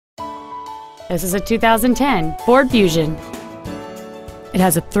This is a 2010 Ford Fusion. It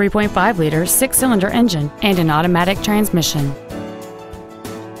has a 3.5-liter six-cylinder engine and an automatic transmission.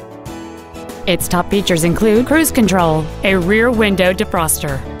 Its top features include cruise control, a rear window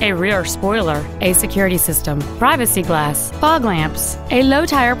defroster, a rear spoiler, a security system, privacy glass, fog lamps, a low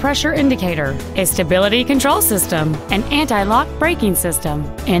tire pressure indicator, a stability control system, an anti-lock braking system,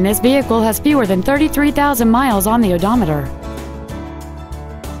 and this vehicle has fewer than 33,000 miles on the odometer.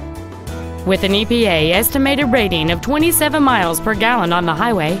 With an EPA estimated rating of 27 miles per gallon on the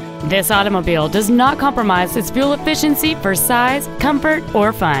highway, this automobile does not compromise its fuel efficiency for size, comfort,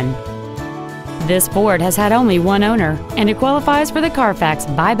 or fun. This Ford has had only one owner, and it qualifies for the Carfax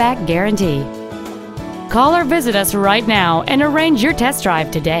buyback guarantee. Call or visit us right now and arrange your test drive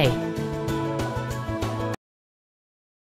today.